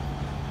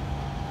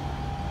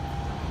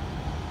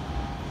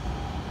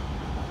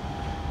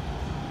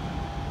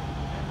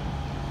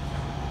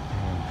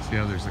 See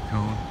how there's a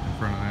cone in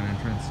front of that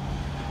entrance?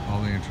 All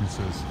the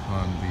entrances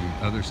on the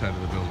other side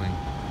of the building,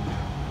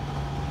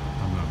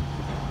 on the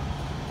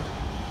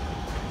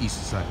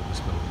east side of this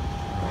building,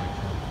 are like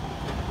that.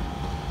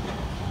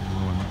 The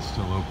only one that's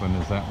still open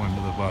is that one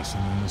to the bus,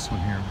 and then this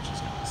one here, which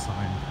has got the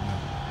sign kind of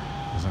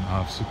as an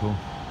obstacle.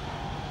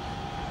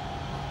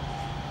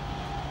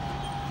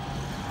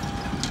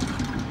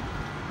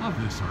 Love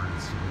this art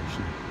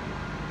installation.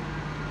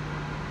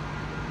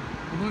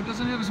 Although it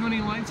doesn't have as many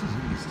lights as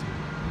it used to.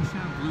 It used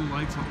to have blue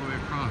lights all the way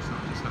across, now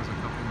it just has a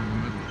couple in the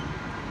middle.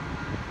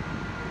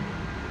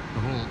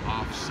 The whole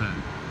offset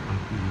of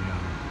the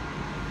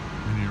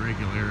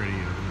irregularity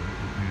of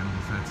the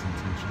panels, that's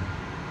intentional.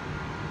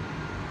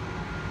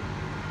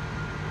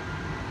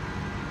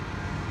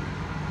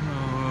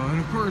 And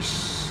of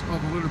course, all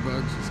the litter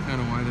bugs is kind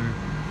of why they're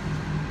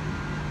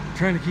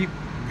trying to keep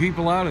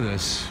people out of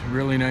this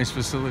really nice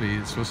facility.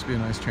 It's supposed to be a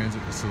nice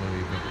transit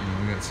facility, but you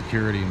know, we got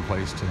security in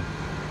place to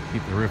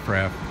keep the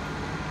riffraff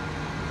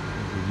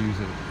who use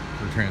it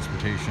for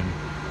transportation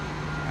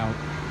out.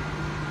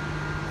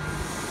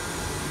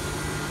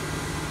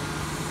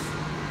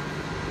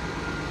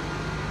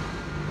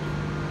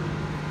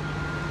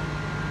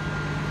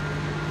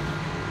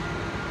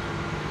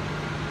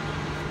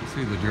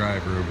 See the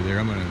driver over there.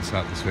 I'm going to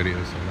stop this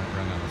video so I don't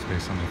run out of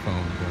space on my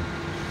phone, but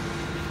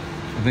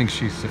I think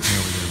she's sitting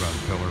over there by the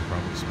pillar,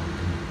 probably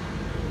smoking.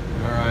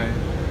 Alright,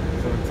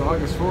 so it's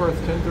August 4th,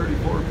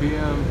 10:34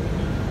 p.m.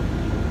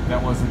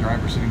 That was the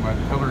driver sitting by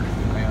the pillar.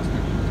 I asked her,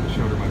 I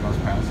showed her my bus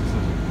pass. I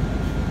said,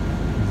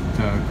 is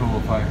it cool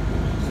if I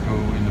just go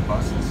in the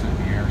bus and sit in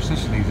the air? So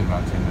she leaves in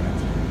about 10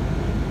 minutes.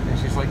 And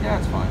she's like, yeah,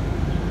 it's fine.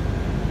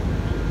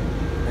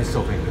 I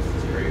still think this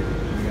is crazy.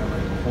 We got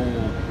like a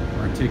whole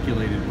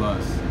articulated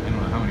bus. I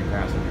don't know how many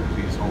passengers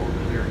these hold,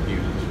 but they're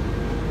huge.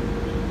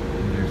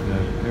 And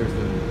there's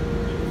the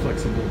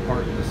flexible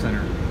part in the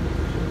center.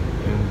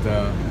 And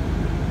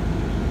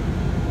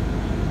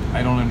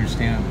I don't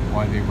understand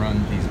why they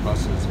run these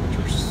buses, which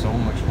are so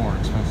much more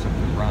expensive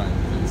to run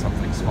than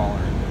something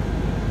smaller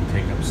and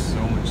take up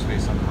so much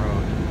space on the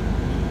road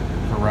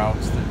for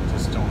routes that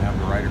just don't have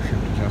the ridership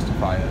to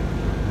justify it.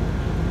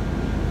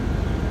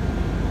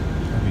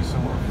 It'd be so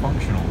more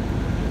functional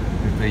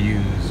if they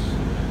use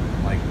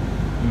like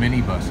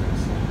mini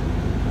buses,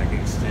 like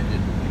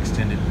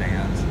extended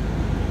vans,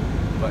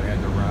 but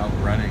had the route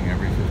running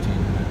every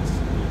 15 minutes.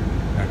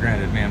 Now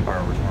granted,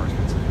 manpower was more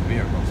expensive than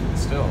vehicles, but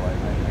still,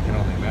 I can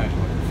only imagine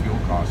what the fuel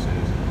cost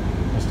is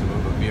just to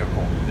move a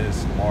vehicle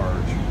this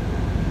large,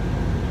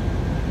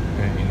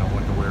 and you know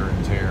what the wear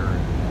and tear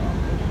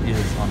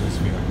is on this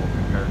vehicle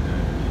compared to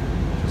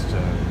just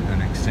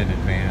an extended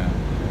van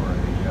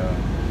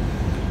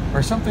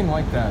or something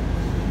like that.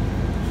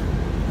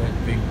 That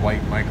big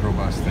white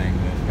microbus thing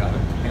that got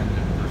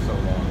abandoned for so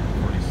long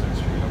on 46th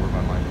Street over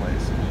by my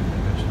place and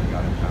eventually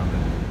got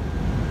impounded.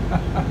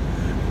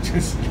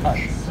 Just got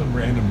some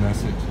random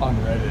message on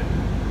Reddit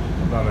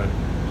about a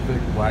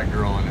thick black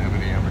girl in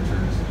ebony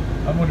amateurs.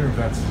 I wonder if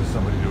that's just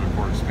somebody doing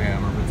report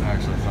spam or if it's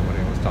actually somebody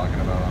I was talking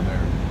about on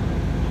there.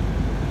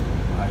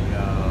 I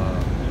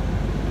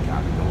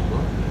gotta go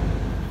look.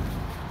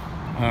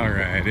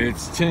 Alright,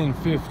 it's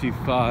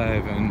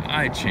 10:55 and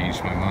I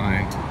changed my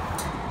mind.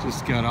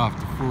 Just got off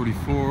the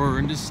 44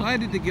 and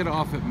decided to get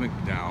off at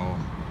McDowell.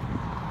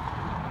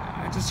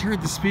 I just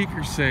heard the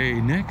speaker say,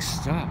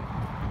 next stop,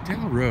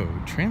 McDowell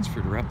Road,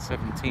 transfer to Route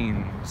 17.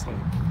 I was like,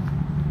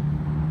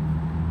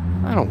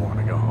 I don't want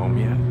to go home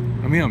yet.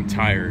 I mean, I'm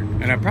tired,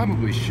 and I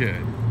probably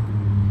should.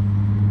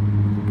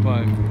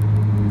 But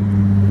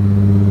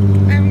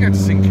I haven't got to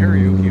sing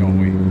karaoke all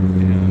week,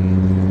 and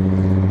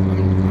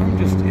I'm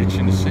just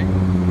itching to sing.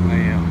 I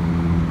am.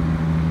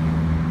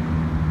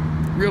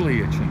 Really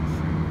itching to sing.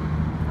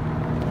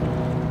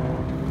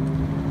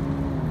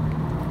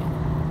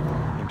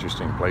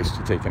 Interesting place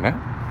to take a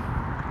nap.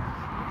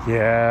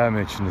 Yeah, I'm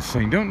itching to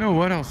sing. Don't know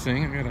what I'll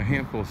sing. I got a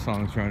handful of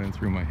songs running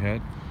through my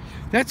head.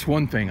 That's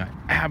one thing I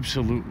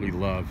absolutely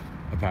love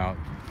about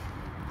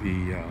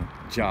the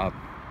job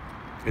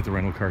at the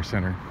rental car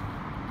center.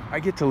 I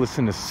get to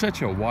listen to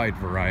such a wide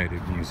variety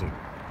of music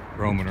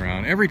roaming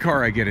around. Every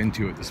car I get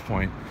into at this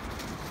point,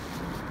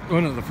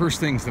 one of the first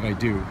things that I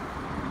do,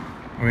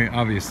 I mean,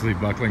 obviously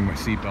buckling my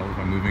seatbelt if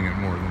I'm moving it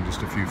more than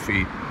just a few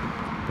feet,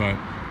 but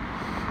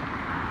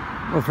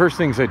one of the first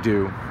things I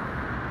do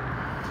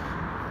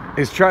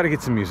is try to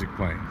get some music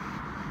playing.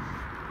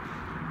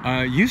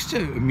 I used to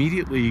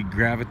immediately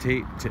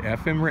gravitate to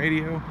FM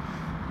radio,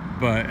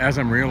 but as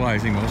I'm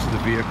realizing most of the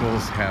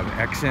vehicles have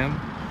XM,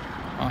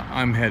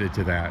 I'm headed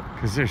to that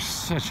because there's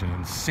such an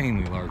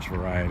insanely large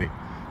variety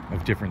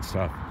of different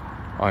stuff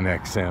on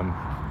XM.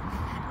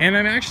 And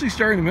I'm actually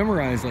starting to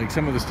memorize like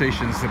some of the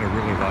stations that I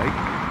really like.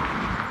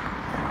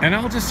 And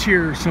I'll just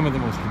hear some of the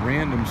most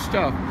random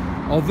stuff,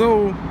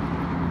 although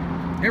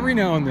every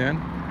now and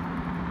then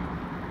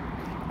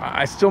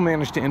I still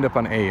manage to end up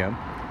on AM,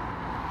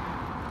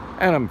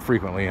 and I'm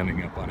frequently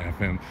ending up on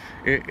FM.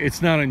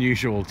 It's not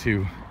unusual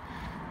to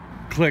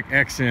click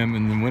XM,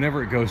 and then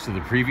whenever it goes to the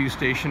preview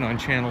station on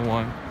channel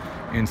 1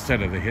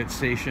 instead of the hit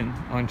station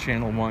on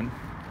channel 1,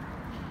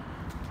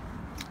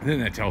 then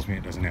that tells me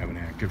it doesn't have an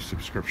active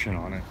subscription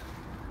on it.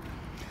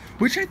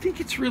 Which I think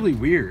it's really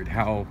weird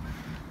how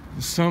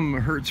some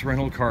Hertz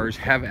rental cars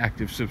have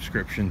active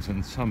subscriptions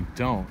and some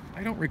don't.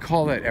 I don't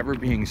recall that ever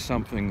being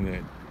something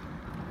that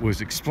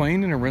was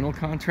explained in a rental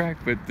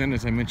contract, but then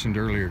as I mentioned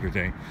earlier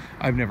today,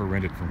 I've never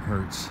rented from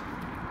Hertz.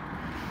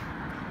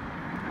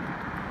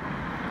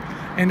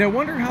 And I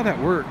wonder how that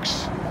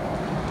works.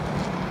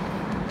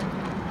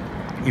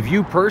 If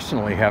you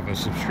personally have a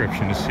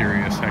subscription to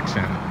Sirius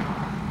XM,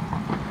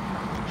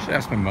 I should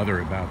ask my mother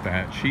about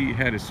that. She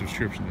had a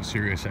subscription to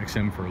Sirius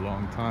XM for a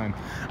long time.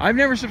 I've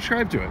never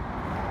subscribed to it.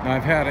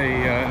 I've had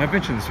and I've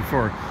mentioned this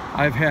before,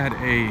 I've had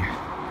a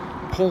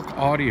Polk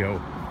Audio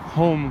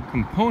home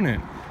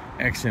component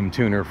XM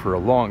tuner for a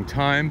long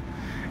time,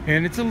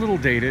 and it's a little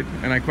dated,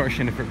 and I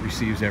question if it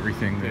receives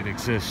everything that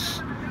exists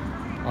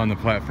on the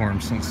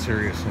platform since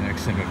Sirius and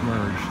XM have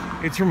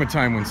merged. It's from a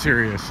time when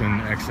Sirius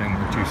and XM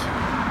were two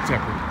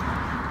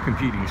separate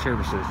competing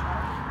services.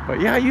 But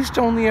yeah, I used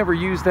to only ever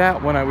use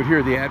that when I would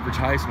hear the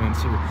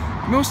advertisements, or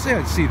mostly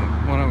I'd see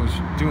them when I was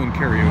doing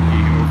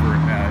karaoke over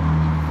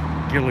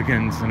at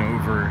Gilligan's and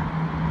over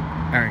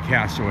at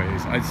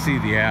Castaways. I'd see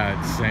the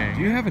ads saying,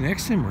 "Do you have an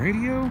XM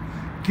radio?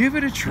 Give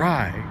it a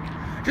try."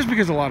 Just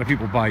because a lot of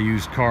people buy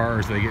used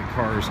cars, they get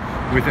cars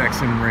with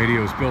XM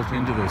radios built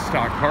into the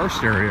stock car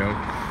stereo,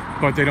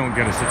 but they don't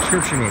get a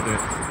subscription with it.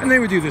 And they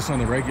would do this on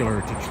the regular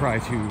to try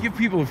to give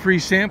people a free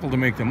sample to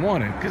make them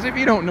want it. Because if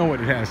you don't know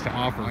what it has to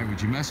offer, why would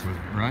you mess with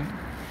it, right?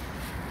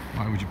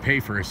 Why would you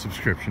pay for a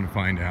subscription to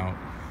find out?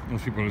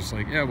 Most people are just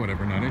like, yeah,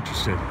 whatever, not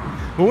interested.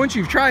 But once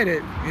you've tried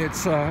it,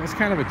 it's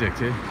kind of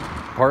addictive.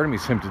 Part of me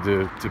is tempted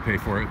to pay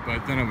for it,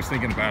 but then I was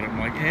thinking about it. I'm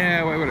like,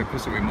 yeah, why would I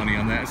piss away money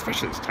on that?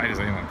 Especially as tight as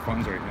I am on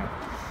funds right now,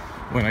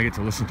 when I get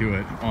to listen to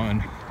it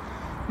on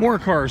more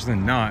cars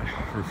than not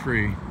for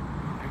free.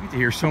 I get to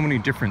hear so many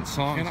different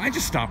songs, and I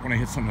just stop when I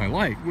hit something I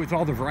like. With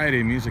all the variety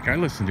of music I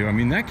listen to, I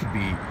mean, that could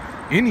be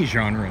any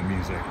genre of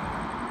music.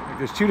 Like,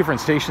 there's two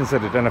different stations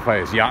that identify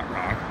as yacht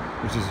rock,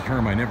 which is a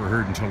term I never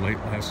heard until late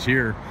last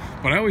year.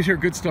 But I always hear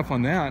good stuff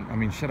on that. I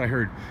mean, shit, I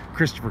heard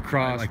Christopher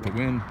Cross, Like the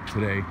Wind,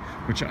 today,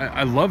 which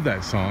I love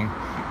that song.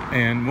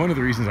 And one of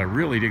the reasons I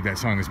really dig that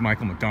song is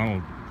Michael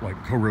McDonald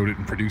co-wrote it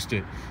and produced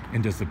it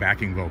and does the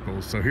backing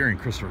vocals. So hearing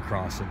Christopher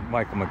Cross and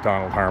Michael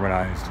McDonald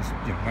harmonize, just,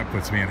 you know, that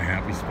puts me in a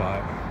happy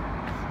spot.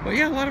 But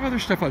yeah, a lot of other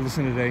stuff I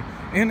listen to today.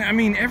 And I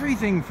mean,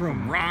 everything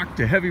from rock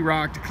to heavy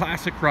rock to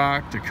classic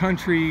rock to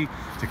country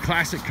to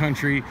classic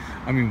country.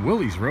 I mean,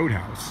 Willie's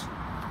Roadhouse,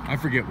 I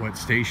forget what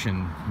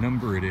station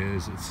number it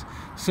is. It's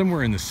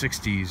somewhere in the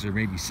 60s or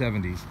maybe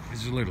 70s.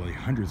 There's literally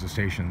hundreds of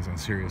stations on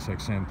Sirius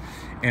XM.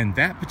 And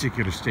that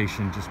particular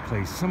station just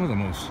plays some of the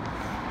most,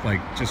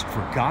 just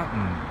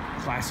forgotten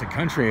classic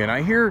country. And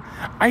I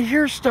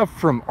hear stuff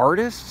from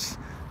artists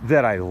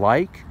that I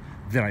like,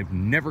 that I've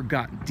never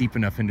gotten deep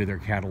enough into their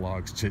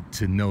catalogs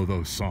to know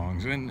those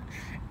songs. And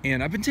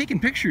I've been taking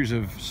pictures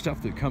of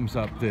stuff that comes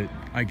up that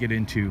I get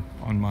into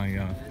on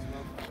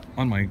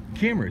my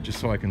camera, just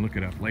so I can look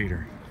it up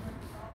later.